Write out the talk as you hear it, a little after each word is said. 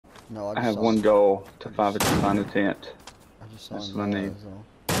No, I I just have saw one him. goal to find a tent. I just saw That's him. what I need.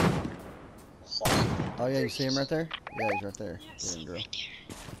 Oh yeah, you see him right there? Yeah, he's right there. Yes, Get him, girl.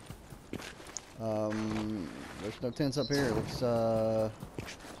 right There's no tents up here. It looks, I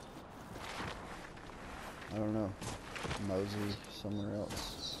don't know. Mosey somewhere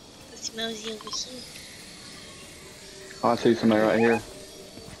else. Let's mosey over here. Oh, I see somebody right here.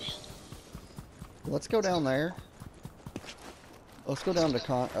 Let's go down there. Let's go down to the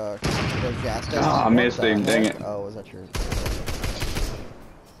gas station. Oh, I What missed the him, dang heck? it. Oh, was that your...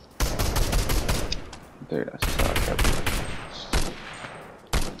 Dude, I suck.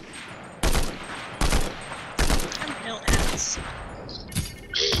 I'm no ass.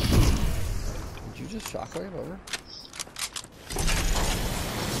 Did you just shockwave over?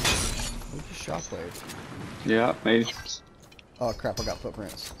 Who just shockwave? Yeah, me. Oh crap, I got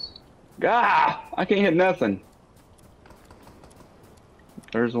footprints. Gah! I can't hit nothing.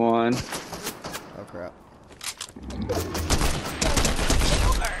 There's one. Oh crap.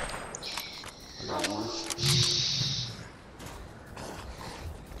 I got one.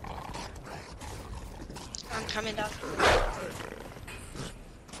 I'm coming down.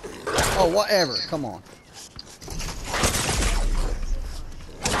 Oh, whatever. Come on.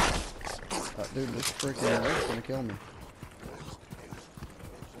 Dude, this freaking light's gonna kill me.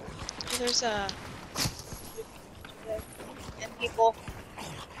 There's and people.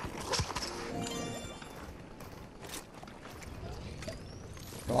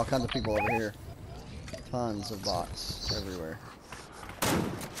 All kinds of people over here. Tons of bots everywhere.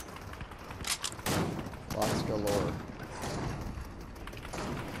 Bots galore.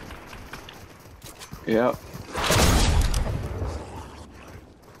 Yep.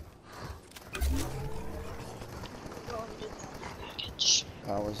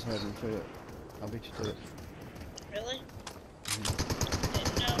 I was heading to it. I'll beat you to it. Really? I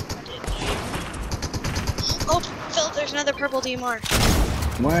didn't know. Oh, Philip, there's another purple DMR.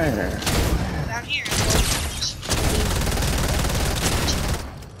 Where? Down here.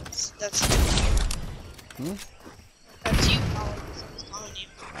 That's Hmm? That's you calling. Someone's calling you.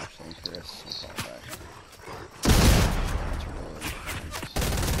 Actually, Chris, I'll call back.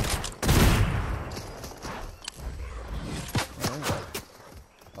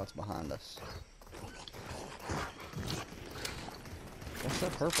 Oh, it's behind us. What's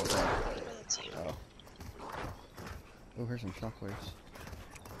that purple thing? That's you. Oh. Oh, here's some shockwaves.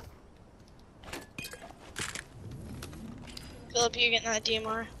 Philip, you getting that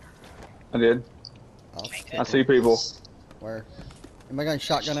DMR? I did. I see people. Where? Anybody got any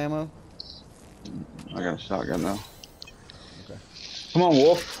shotgun ammo? I got a shotgun now. Okay. Come on,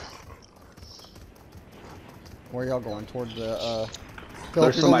 Wolf. Where y'all going? Toward the,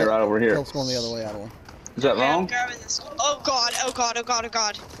 There's somebody right over here. Philip's going the other way, Adeline. Is that Okay, I'm wrong? grabbing this. Oh god, oh god, oh god, oh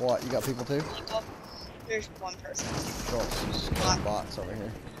god. What? You got people too? Oh, there's one person. Philip's just killing bots over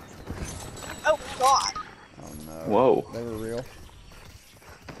here. Oh god. Oh no. Whoa. They were real?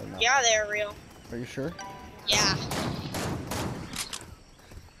 They're not. Yeah, they're real. Are you sure? Yeah.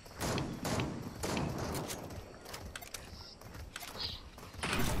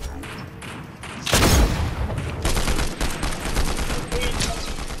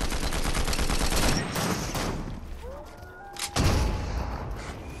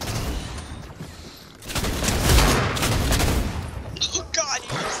 Oh god, you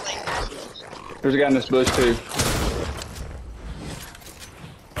just like... There's a guy in this bush too.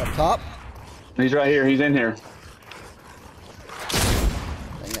 Up top? He's right here. He's in here.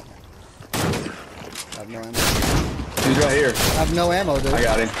 Dang it. I have no ammo. He's right here. I have no ammo, dude. I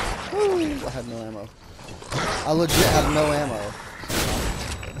got him. Woo, I have no ammo. I legit have no ammo.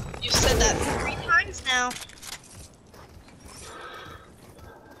 You said that 3 times now.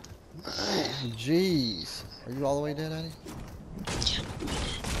 Jeez. Are you all the way dead, Eddie?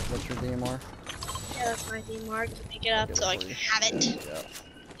 What's your DMR? Yeah, that's my DMR. To pick it up Get so I for can you. have it. Yeah.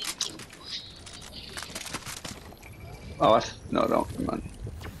 Oh, no, don't. Come on.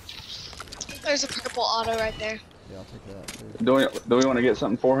 There's a purple auto right there. Yeah, I'll take that too. Do we want to get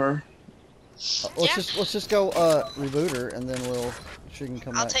something for her? Let's just go reboot her and then she can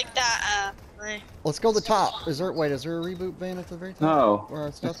come I'll back. take that, Let's go to the top. Is there a reboot van at the very top? No. Where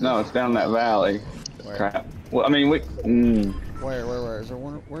our stuff No, is? it's down that valley. Where? Crap. Well, I mean, we. Where? Is there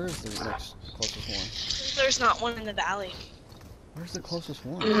one? Where is the next closest one? there's not one in the valley. Where's the closest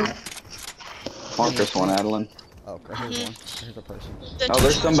one? Mark this one, Adeline. Oh, okay, here's one. Here's a person. Oh,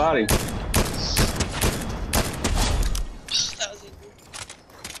 there's somebody. That was easy.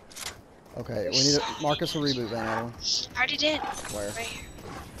 Okay, we need to mark us a reboot van, Adeline. I already did. Where? Right here.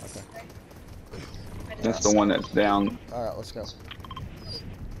 Okay. I did That's the one that's down. Alright, let's go.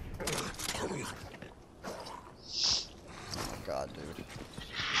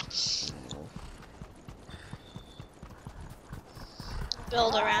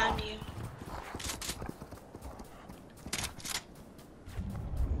 build around you.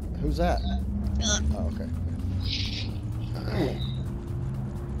 Who's that? Philip. Oh, okay.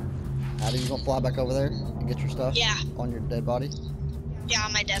 How do you gonna fly back over there and get your stuff? Yeah. On your dead body? Yeah,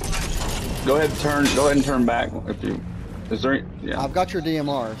 on my dead body. Go ahead and turn back if you. Is there? Yeah. I've got your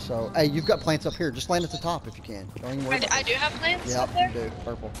DMR, so hey, you've got plants up here. Just land at the top if you can. Don't even worry about I do have plants Yep, up there? you do.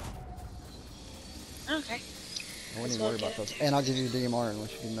 Purple. Okay. I wouldn't even worry about those. And I'll give you a DMR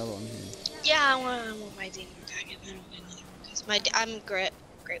unless you get another one. Yeah, I want my DMR back if I don't get another one. Because I'm great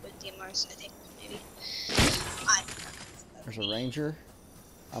with DMRs, I think, maybe. There's a ranger.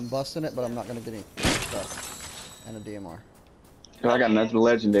 I'm busting it, but I'm not gonna get any stuff. And a DMR. Oh, I got another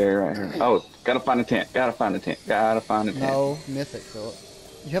legendary right here. Oh, gotta find a tent. Gotta find a tent. No, mythic, Philip.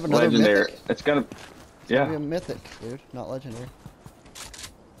 You have another Legendary. mythic? It's gonna. It's gonna be Yeah. a mythic, dude, not legendary.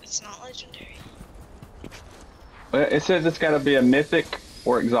 It's not legendary. Well, it says it's gotta be a mythic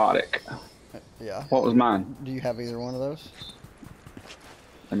or exotic. Yeah. What was mine? Do you have either one of those?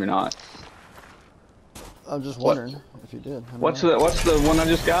 Maybe not. I'm just What? wondering if you did. I don't What's know. the one I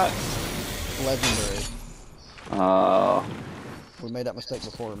just got? Legendary. We made that mistake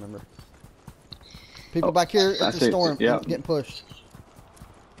before, remember? People Oh, back here I at the see. storm Yeah. getting pushed.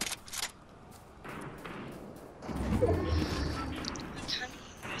 I kind of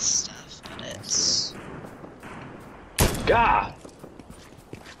want my stuff, but it's... God.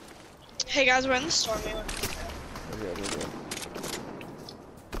 Hey guys, we're in the storm. We want to go. We're good, we're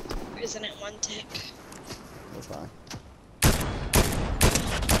good. Isn't it one tick? We're fine.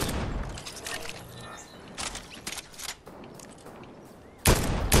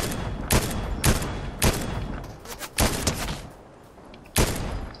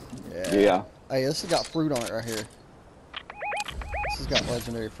 Yeah. Hey, this has got fruit on it right here. This has got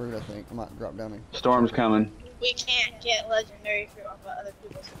legendary fruit, I think. I might drop down and... Storm's coming. We can't get legendary fruit off of other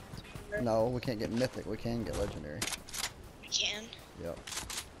people's plants, remember? No, we can't get mythic. We can get legendary. We can. Yep.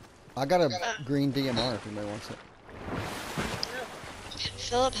 I got a green DMR if anybody wants it.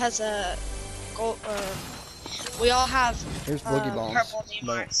 Philip has a gold, we all have Here's boogie bombs. purple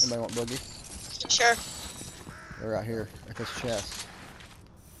Anybody DMRs. want boogie? Sure. They're right here at this chest.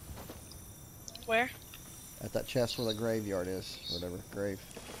 Where? At that chest where the graveyard is. Whatever. Grave.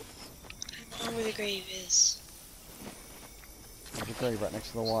 I don't know where the grave is. There's a grave right next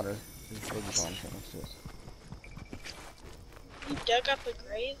to the water. There's boogie bombs right next to it. You dug up a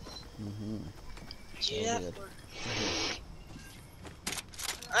grave? Mm-hmm. Did you do I that did. for?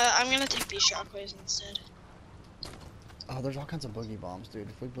 I'm gonna take these shockwaves instead. Oh, there's all kinds of boogie bombs, dude.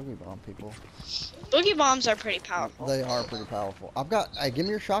 If we boogie bomb people, Boogie bombs are pretty powerful. they are pretty powerful. I've got. Hey, give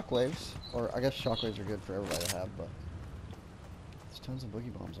me your shockwaves, or I guess shockwaves are good for everybody to have, but there's tons of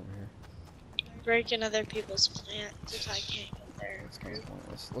boogie bombs over here. I'm breaking other people's plants if I can't get there. It's kind of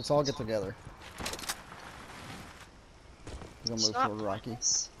pointless. Let's all get together. We're gonna It's move not toward Rocky.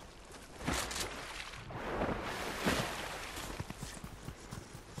 pointless.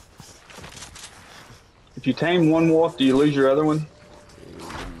 If you tame one wolf, do you lose your other one?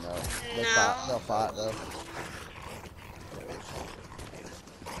 No. They No. fight. They'll fight though.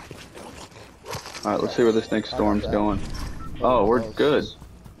 All right, let's see where this next storm's going. Oh, we're Close. good.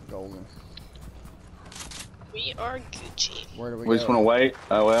 Golden. We are Gucci. Where do we We go? just want to wait.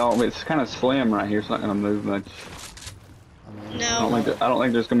 Oh well, it's kind of slim right here. It's not gonna move much. I mean, No. I don't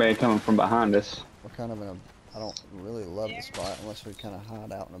think there's gonna be any coming from behind us. we're kind of in a. I don't really love the spot unless we kind of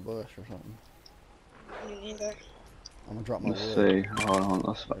hide out in a bush or something. Me neither. I'm gonna drop my Let's wood. see. Hold on.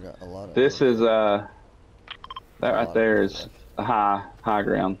 Let's. I got a lot of. This is that right lot there of is wood. a high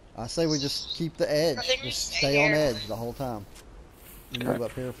ground. I say we just keep the edge. I think we Just stay stay on here. edge the whole time. You Okay. move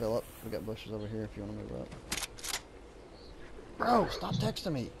up here, Philip. We got bushes over here if you want to move up. Bro, stop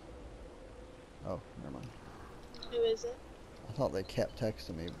texting me. Oh, never mind. Who is it? I thought they kept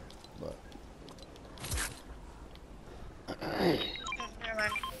texting me, but Oh, never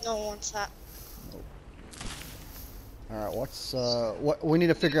mind. No one wants that. all right. What's what we need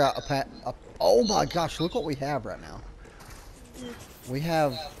to figure out oh my gosh, look what we have right now. We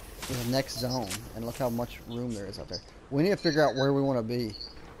have the next zone, and look how much room there is out there. We need to figure out where we want to be.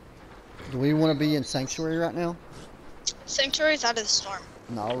 Do we want to be in Sanctuary right now? Sanctuary's out of the storm.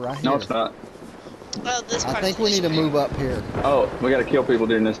 No, right here. No, it's not. Oh, this I part think of we the need to storm. move up here. Oh, we gotta kill people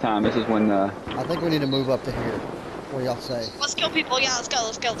during this time. This is when. I think we need to move up to here. What do y'all say? Let's kill people. Yeah, let's go.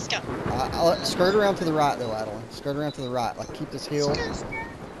 Let's go. Let's go. I'll skirt around to the right though, Adeline. Skirt around to the right. Like keep this hill.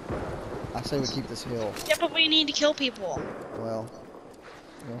 I say we keep this hill. Yeah, but we need to kill people. Well,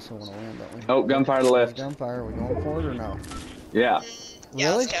 we also want to win, don't we? Oh, gunfire to the There's left. gunfire. Are we going for it or no? Yeah. Yeah,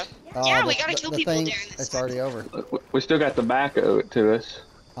 Really? let's go. Yeah, we gotta kill people thing, during this it's time. already over. We still got the back of it to us.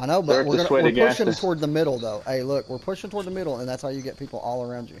 I know, They're but at the sweaty we're gas pushing station. toward the middle, though. Hey, look, we're pushing toward the middle, and that's how you get people all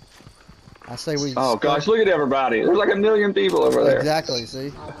around you. I say we. Oh gosh, look at everybody. There's like a million people over there. Exactly.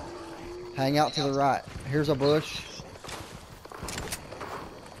 See. Hang out to the right. Here's a bush.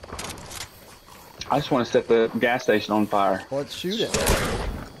 I just want to set the gas station on fire. Let's shoot it.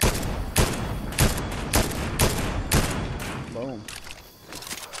 Boom.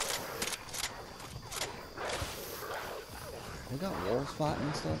 We got wolves fighting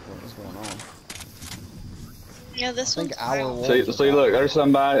and stuff. What is going on? Yeah, this I think one's our wild. wolves See, are see, look, there's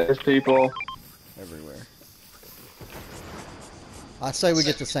somebody, there's people. everywhere. I say we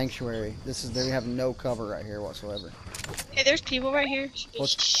get the sanctuary. They have no cover right here whatsoever. Hey, there's people right here.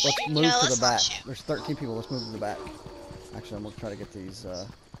 Let's move No, to the let's not back. shoot. There's 13 people. Let's move to the back. Actually, I'm gonna try to get these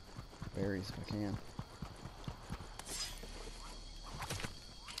berries if I can.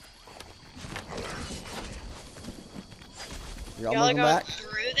 Y'all Y'all are moving going back?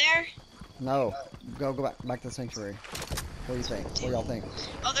 through there? No. Go back to the sanctuary. What do you think? What do y'all think?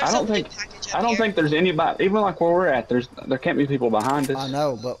 Oh, there's I don't a loot think, package up I don't here. think there's anybody, even like where we're at, there can't be people behind us. I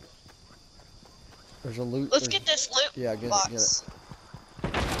know, but there's a loot. Let's there's- get this loot Yeah, get it, box.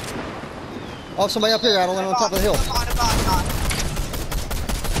 get it. Oh, somebody up here, Adeline, on top of the hill.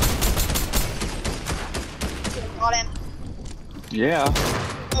 Got him. Yeah.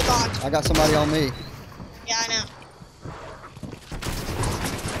 Oh god. I got somebody on me. Yeah, I know.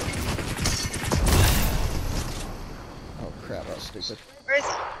 Oh crap, that was stupid. Where is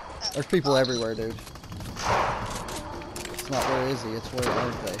he? Oh. There's people everywhere, dude. It's not where is he, it's where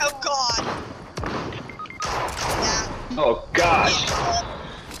aren't they? Oh god. Yeah. Oh gosh.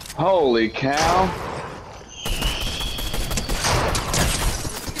 Holy cow.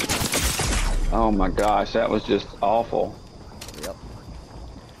 Oh my gosh, that was just awful. Yep.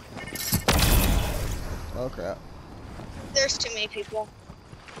 Oh crap. There's too many people.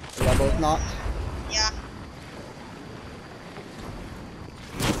 Y'all both knocked? Yeah.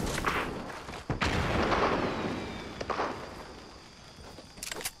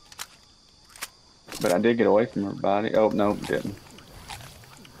 But I did get away from everybody. Oh, no, didn't.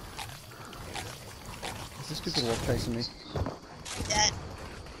 Is this stupid wolf chasing me? Dead.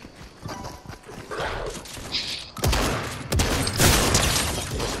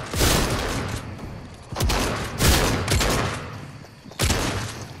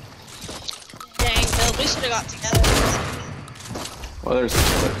 Dang, Bill, we should have got together. Well, there's...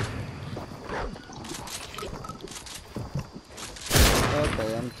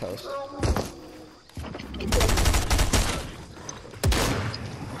 Okay, I'm toast.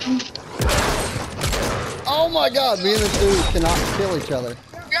 Oh my god, me and this dude cannot kill each other.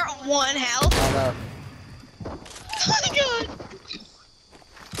 You're at 1 health. I know. Oh my god.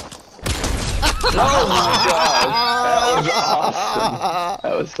 Oh my gosh! That was awesome.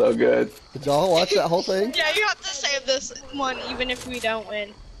 That was so good. Did y'all watch that whole thing? Yeah, you have to save this one even if we don't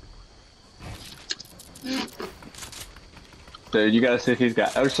win. Dude, you gotta see if he's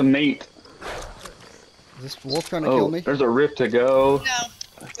got... There's some meat. Is this wolf trying to kill Oh, me? there's a rift to go.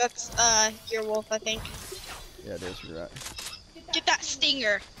 No, that's your wolf, I think. Yeah, it is, you're right. Get that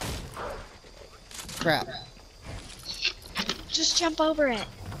stinger. Crap. Just jump over it.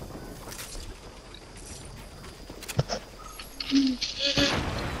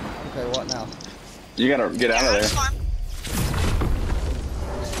 Okay, what now? You gotta get out of there. That's fine.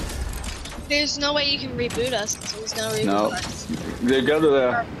 There's no way you can reboot us. There's no reboot No. us. Dude, go to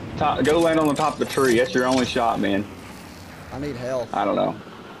the top. Go land on the top of the tree. That's your only shot, man. I need help. I don't know.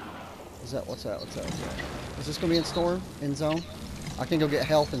 Is that, what's that, what's that, what's that? Is this gonna be in storm? In zone? I can go get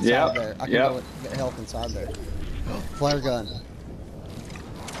health inside Yep, there. I can yep. go get health inside there. Flare gun.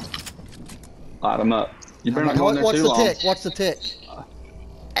 Light them up. You better not go in there What's too the long. tick? What's the tick?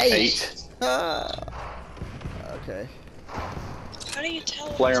 8. Ah. Okay. How do you tell?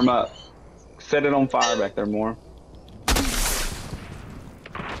 Flare them up. Set it on fire back there more.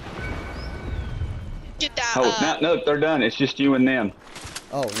 Get that. Oh, no, they're done. It's just you and them.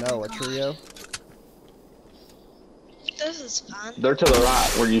 Oh no, a trio? This is fun. They're to the right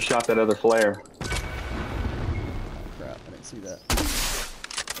where you shot that other flare. Crap, I didn't see that.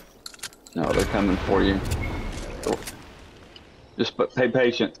 No, they're coming for you. Just pay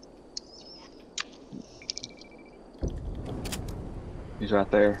patient. He's right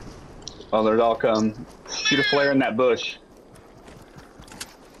there. Oh, there's all come. Shoot a flare in that bush.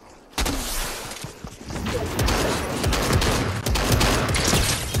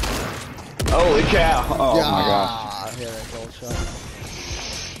 Holy cow! Oh my gosh. I hear that gold shot.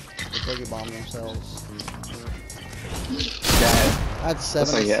 They boogie bomb themselves. Got it. I had Looks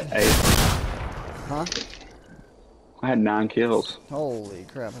 7. like you had 8. Huh? I had 9 kills. Holy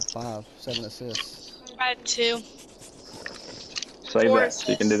crap! 5, 7 assists. I had 2. Save 4 that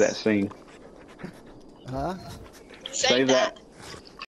so you can do that scene. Huh? Save that.